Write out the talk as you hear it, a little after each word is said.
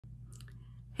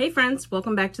Hey friends,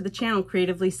 welcome back to the channel,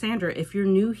 Creatively Sandra. If you're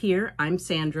new here, I'm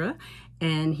Sandra,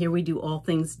 and here we do all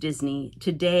things Disney.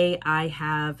 Today I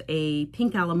have a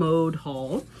Pink a la Mode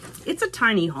haul. It's a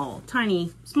tiny haul,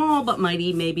 tiny, small but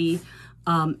mighty maybe,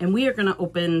 and we are gonna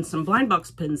open some blind box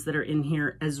pins that are in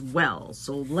here as well.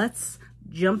 So let's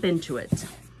jump into it.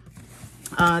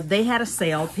 They had a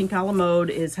sale. Pink a la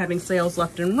Mode is having sales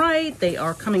left and right. They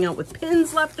are coming out with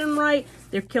pins left and right.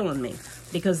 They're killing me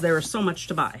because there is so much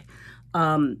to buy.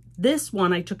 This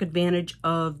one, I took advantage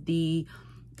of the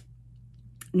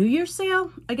New Year's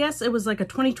sale. I guess it was like a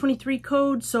 2023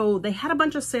 code. So they had a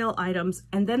bunch of sale items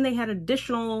and then they had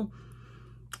additional,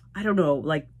 I don't know,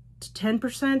 like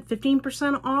 10%,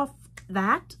 15% off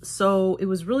that. So it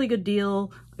was a really good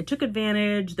deal. I took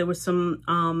advantage. There was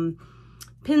some,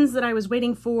 pins that I was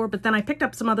waiting for, but then I picked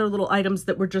up some other little items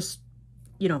that were just,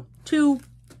 you know, too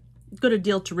good a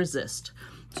deal to resist.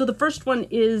 So the first one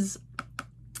is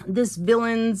this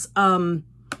Villains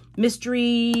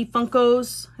mystery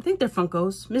Funkos. I think they're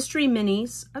Funkos. Mystery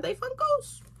minis. Are they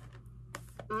Funkos?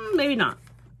 Maybe not.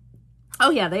 Oh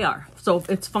yeah, they are. So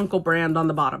it's Funko brand on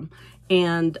the bottom.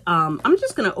 And I'm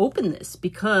just going to open this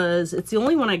because it's the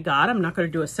only one I got. I'm not going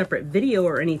to do a separate video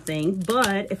or anything.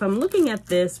 But if I'm looking at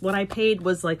this, what I paid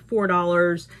was like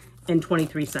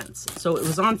 $4.23. So it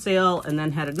was on sale and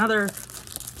then had another,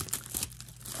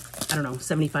 I don't know,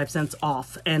 75 cents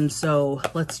off. And so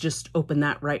let's just open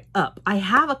that right up. I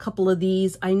have a couple of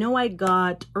these. I know I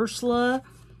got Ursula.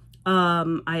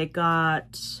 I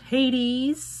got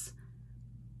Hades.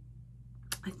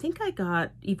 I think I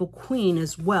got Evil Queen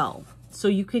as well. So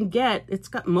you can get, it's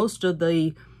got most of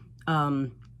the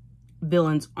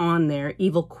villains on there.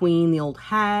 Evil Queen, the old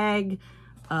hag,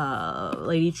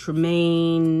 Lady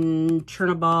Tremaine,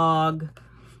 Chernabog,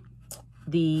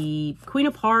 the Queen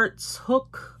of Hearts,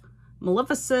 Hook,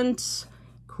 Maleficent,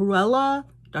 Cruella,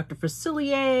 Dr.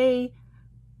 Facilier,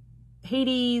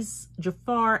 Hades,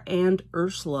 Jafar, and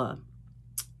Ursula.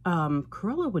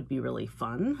 Cruella would be really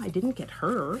fun. I didn't get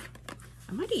her.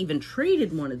 I might have even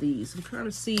traded one of these. I'm trying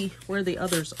to see where the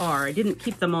others are. I didn't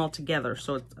keep them all together,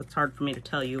 so it's hard for me to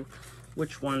tell you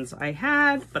which ones I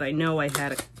had, but I know I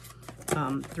had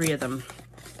 3 of them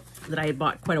that I had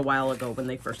bought quite a while ago when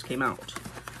they first came out.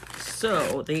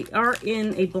 So they are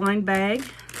in a blind bag.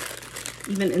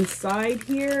 Even inside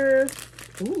here,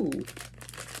 ooh.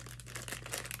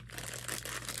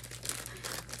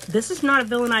 This is not a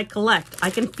villain I collect. I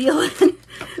can feel it,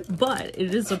 but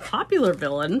it is a popular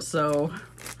villain, so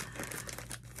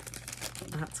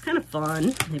that's kind of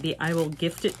fun. Maybe I will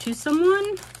gift it to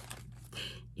someone.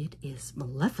 It is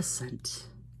Maleficent.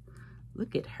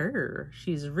 Look at her.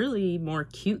 She's really more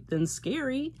cute than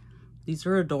scary. These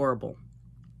are adorable.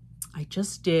 I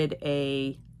just did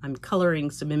I'm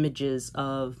coloring some images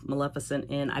of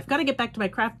Maleficent and I've got to get back to my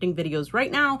crafting videos.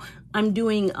 Right now, I'm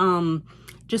doing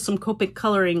just some Copic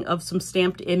coloring of some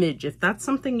stamped image. If that's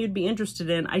something you'd be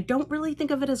interested in. I don't really think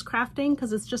of it as crafting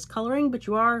because it's just coloring, but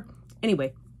you are.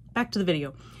 Anyway, back to the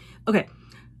video. Okay,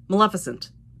 Maleficent.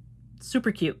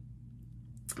 Super cute.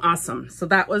 Awesome. So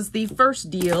that was the first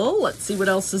deal. Let's see what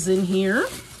else is in here.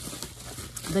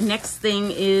 The next thing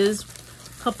is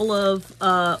couple of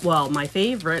well, one of my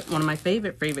favorite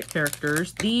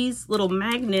characters. These little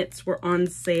magnets were on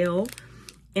sale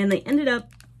and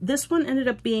this one ended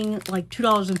up being like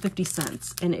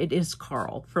 $2.50 and it is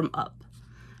Carl from Up.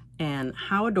 And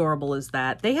how adorable is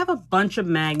that? They have a bunch of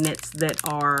magnets that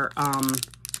are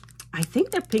I think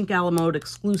they're Pink a la Mode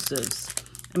exclusives.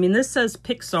 I mean, this says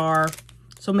Pixar,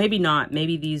 so maybe not.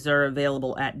 Maybe these are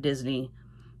available at Disney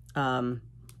or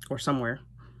somewhere.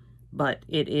 But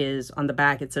it is on the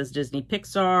back, it says Disney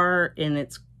Pixar, and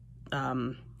it's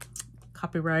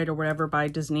copyright or whatever by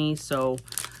Disney. So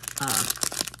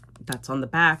that's on the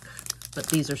back, but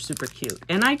these are super cute.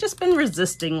 And I just been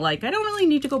resisting, like, I don't really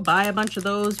need to go buy a bunch of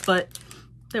those, but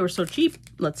they were so cheap,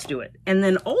 let's do it. And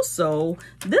then also,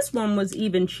 this one was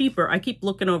even cheaper. I keep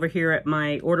looking over here at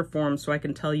my order form so I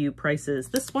can tell you prices.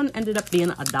 This one ended up being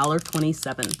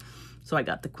 $1.27. So I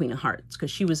got the Queen of Hearts because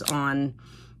she was on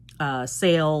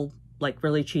sale, like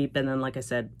really cheap, and then like I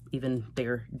said, even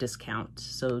bigger discount.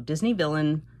 So Disney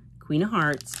villain, Queen of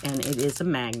Hearts, and it is a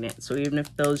magnet. So even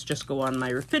if those just go on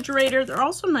my refrigerator, they're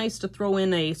also nice to throw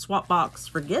in a swap box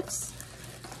for gifts.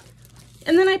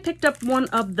 And then I picked up one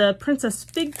of the Princess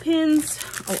Fig pins.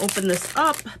 I'll open this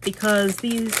up because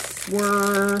these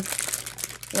were,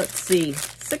 let's see,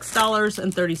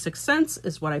 $6.36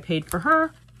 is what I paid for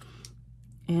her.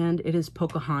 And it is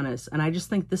Pocahontas. And I just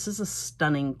think this is a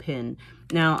stunning pin.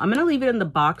 Now, I'm going to leave it in the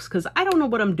box because I don't know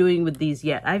what I'm doing with these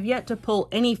yet. I've yet to pull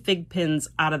any fig pins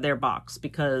out of their box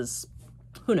because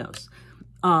who knows.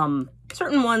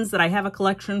 Certain ones that I have a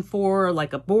collection for,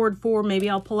 like a board for, maybe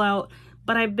I'll pull out.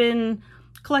 But I've been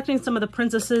collecting some of the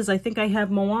princesses. I think I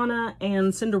have Moana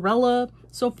and Cinderella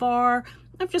so far.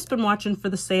 I've just been watching for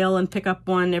the sale and pick up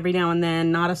one every now and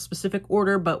then. Not a specific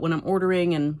order, but when I'm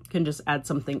ordering and can just add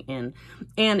something in.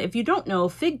 And if you don't know,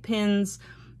 fig pins,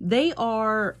 they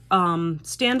are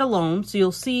standalone. So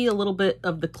you'll see a little bit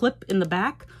of the clip in the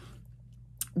back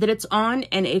that it's on,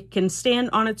 and it can stand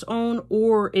on its own,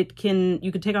 or you can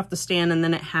take off the stand and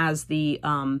then it has the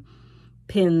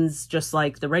pins just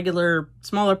like the regular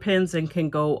smaller pins and can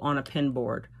go on a pin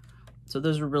board. So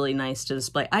those are really nice to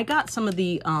display. I got some of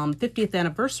the 50th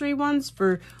anniversary ones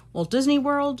for Walt Disney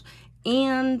World,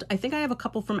 and I think I have a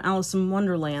couple from Alice in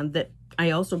Wonderland that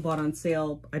I also bought on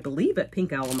sale, I believe, at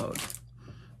Pink Alamode.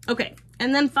 Okay,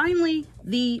 and then finally,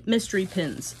 the mystery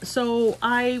pins. So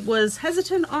I was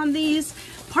hesitant on these,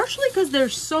 partially because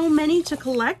there's so many to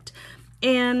collect,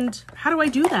 and how do I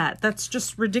do that? That's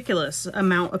just ridiculous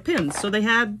amount of pins. So they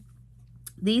had,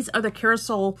 these are the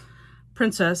Carousel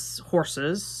Princess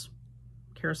horses.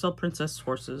 Carousel Princess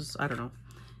horses, I don't know.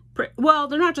 Well,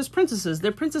 they're not just princesses,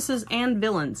 they're princesses and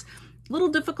villains. A little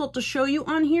difficult to show you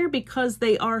on here because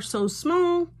they are so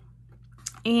small,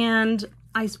 and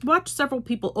I watched several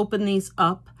people open these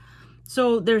up.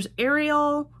 So there's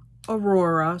Ariel,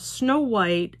 Aurora, Snow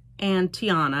White, and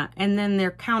Tiana, and then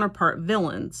their counterpart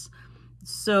villains.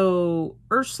 So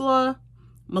Ursula,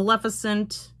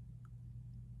 Maleficent,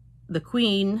 the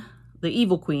Queen, the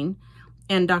Evil Queen,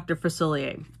 and Dr.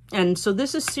 Facilier. And so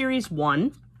this is series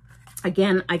 1.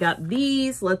 Again, I got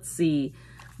these, let's see,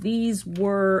 these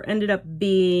ended up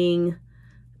being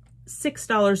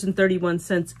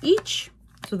 $6.31 each.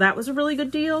 So that was a really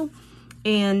good deal.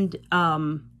 And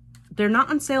they're not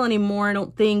on sale anymore, I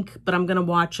don't think, but I'm gonna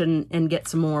watch and get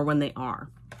some more when they are,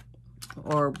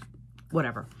 or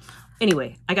whatever.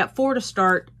 Anyway, I got 4 to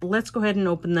start. Let's go ahead and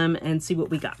open them and see what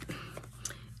we got.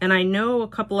 And I know a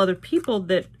couple other people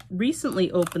that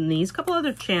recently opened these, a couple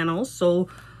other channels. So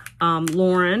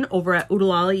Lauren over at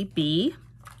Oodalali B,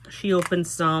 she opened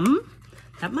some.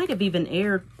 That might have even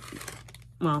aired,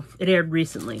 well, it aired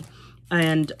recently.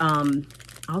 And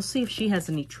I'll see if she has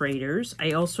any traders.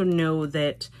 I also know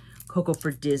that Coco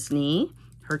for Disney,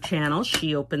 her channel,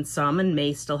 she opened some and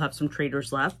may still have some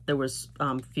traders left. There was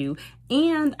a few.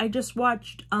 And I just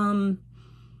watched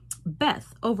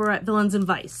Beth over at Villains and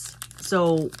Vice.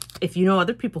 So if you know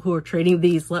other people who are trading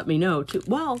these, let me know too.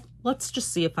 Well, let's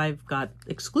just see if I've got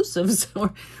exclusives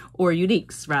or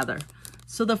uniques rather.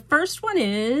 So the first one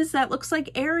is, that looks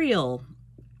like Ariel.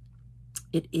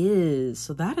 It is.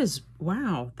 So that is,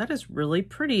 wow, that is really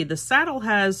pretty. The saddle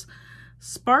has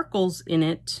sparkles in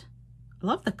it. I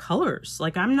love the colors.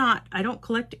 Like I don't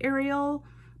collect Ariel,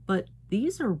 but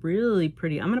these are really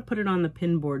pretty. I'm going to put it on the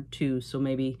pin board too, so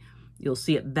maybe you'll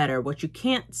see it better. What you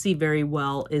can't see very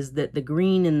well is that the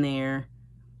green in there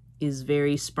is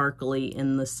very sparkly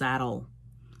in the saddle.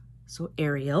 So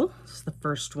Ariel is the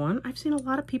first one. I've seen a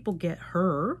lot of people get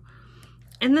her.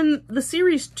 And then the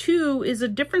series 2 is a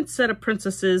different set of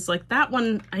princesses. Like that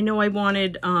one, I know I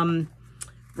wanted,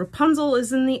 Rapunzel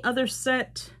is in the other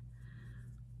set.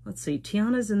 Let's see,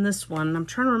 Tiana's in this one. I'm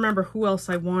trying to remember who else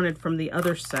I wanted from the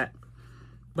other set,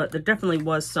 but there definitely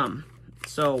was some.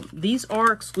 So these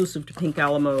are exclusive to Pink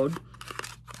Alamode.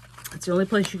 It's the only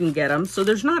place you can get them. So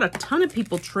there's not a ton of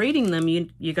people trading them.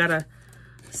 You gotta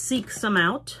seek some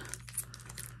out.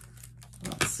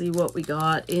 Let's see what we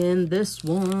got in this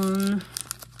one.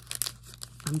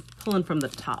 I'm pulling from the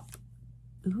top.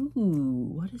 Ooh,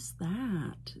 what is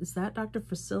that? Is that Dr.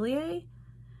 Facilier?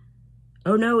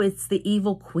 Oh no, it's the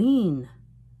Evil Queen.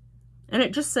 And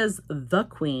it just says the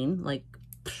Queen, like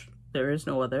psh, there is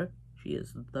no other. She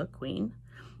is the Queen.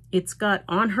 It's got,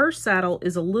 on her saddle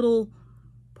is a little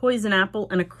poison apple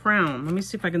and a crown. Let me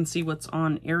see if I can see what's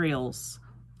on Ariel's.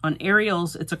 On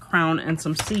Ariel's, it's a crown and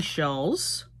some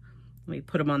seashells. Let me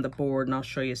put them on the board and I'll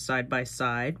show you side by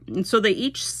side. And so they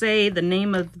each say the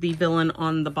name of the villain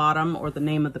on the bottom or the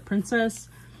name of the princess.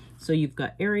 So you've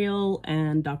got Ariel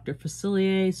and Dr.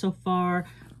 Facilier so far.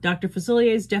 Dr.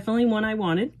 Facilier is definitely one I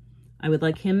wanted. I would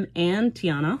like him and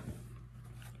Tiana.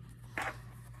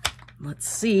 Let's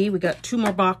see, we got 2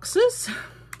 more boxes.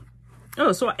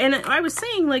 Oh, so, and I was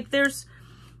saying, like, there's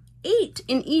 8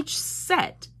 in each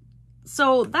set.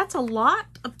 So that's a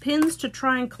lot of pins to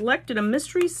try and collect in a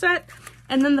mystery set.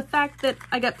 And then the fact that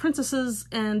I got princesses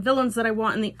and villains that I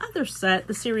want in the other set,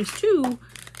 the series 2,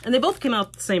 and they both came out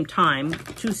at the same time,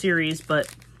 2 series,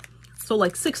 but so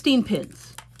like 16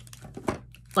 pins.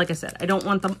 Like I said, I don't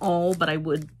want them all, but I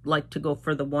would like to go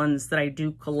for the ones that I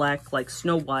do collect, like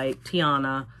Snow White,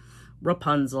 Tiana,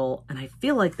 Rapunzel, and I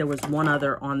feel like there was one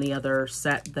other on the other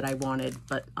set that I wanted,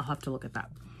 but I'll have to look at that.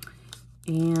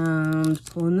 And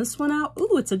pulling this one out.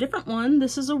 Ooh, it's a different one.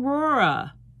 This is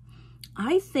Aurora.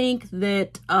 I think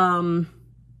that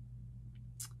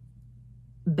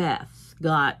Beth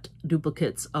got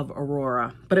duplicates of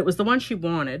Aurora, but it was the one she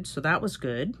wanted, so that was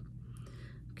good.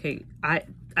 Okay, I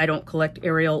don't collect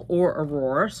Ariel or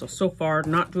Aurora, so far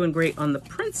not doing great on the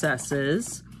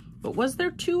princesses. But was there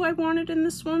two I wanted in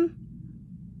this one?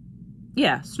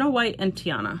 Yeah, Snow White and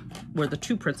Tiana were the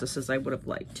two princesses I would have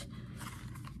liked.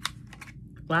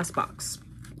 Last box.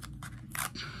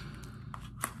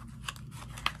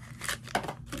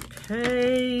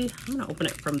 Okay, I'm gonna open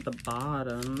it from the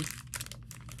bottom.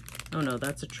 Oh no,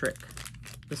 that's a trick.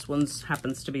 This one's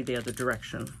happens to be the other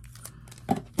direction.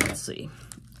 Let's see.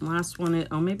 Last one is,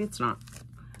 oh, maybe it's not.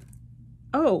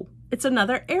 Oh, it's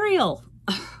another Ariel.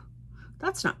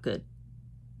 That's not good.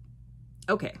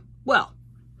 Okay, well,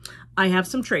 I have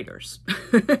some traders.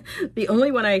 The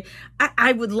only one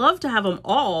I would love to have them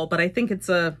all, but I think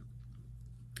it's I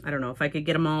don't know if I could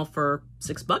get them all for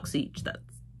 $6 each.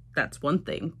 That's one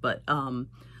thing, but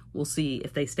we'll see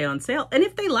if they stay on sale and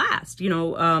if they last. You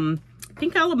know,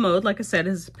 Pink a la Mode, like I said,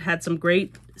 has had some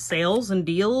great sales and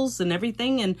deals and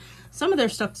everything, and some of their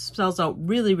stuff sells out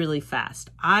really, really fast.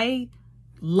 I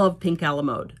love Pink a la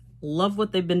Mode. Love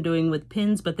what they've been doing with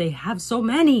pins, but they have so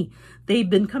many. They've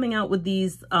been coming out with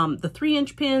these, the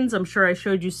 3-inch pins. I'm sure I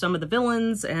showed you some of the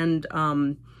villains and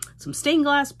some stained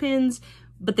glass pins,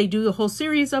 but they do a whole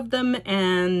series of them,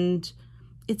 and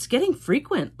it's getting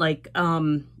frequent. Like,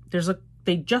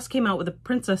 they just came out with a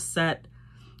princess set.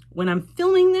 When I'm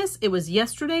filming this, it was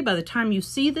yesterday. By the time you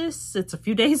see this, it's a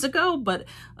few days ago, but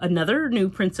another new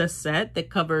princess set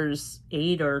that covers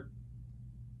 8 or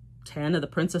 10 of the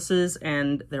princesses,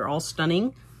 and they're all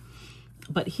stunning.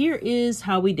 But here is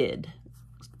how we did.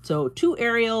 So 2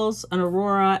 Ariels, an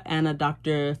Aurora, and a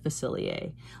Dr.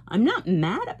 Facilier. I'm not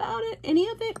mad about it, any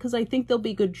of it, because I think they'll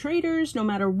be good traders no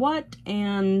matter what,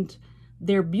 and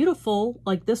they're beautiful.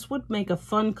 Like, this would make a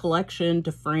fun collection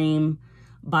to frame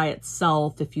by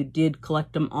itself if you did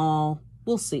collect them all.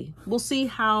 We'll see. We'll see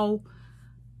how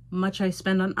much I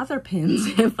spend on other pins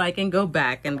if I can go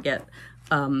back and get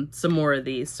some more of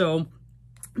these. So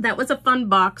that was a fun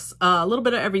box. A little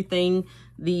bit of everything.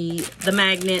 The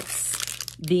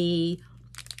magnets, the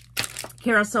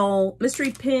Carousel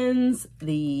mystery pins,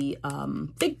 the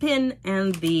big pin,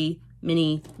 and the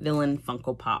mini villain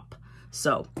Funko Pop.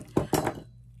 So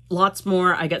lots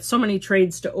more. I got so many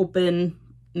trades to open.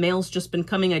 Mail's just been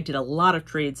coming. I did a lot of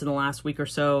trades in the last week or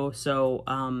so. So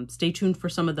stay tuned for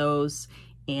some of those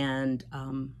and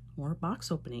more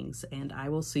box openings. And I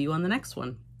will see you on the next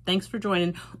one. Thanks for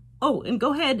joining. Oh, and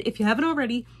go ahead, if you haven't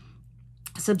already,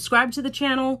 subscribe to the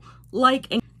channel, like,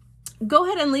 and go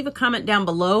ahead and leave a comment down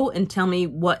below and tell me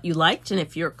what you liked and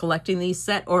if you're collecting these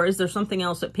set, or is there something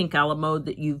else at Pink a la Mode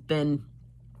that you've been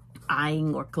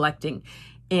eyeing or collecting.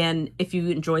 And if you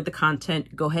enjoyed the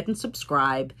content, go ahead and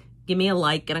subscribe. Give me a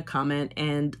like and a comment,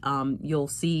 and you'll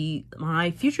see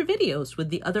my future videos with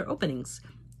the other openings.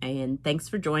 And thanks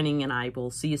for joining, and I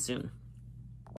will see you soon.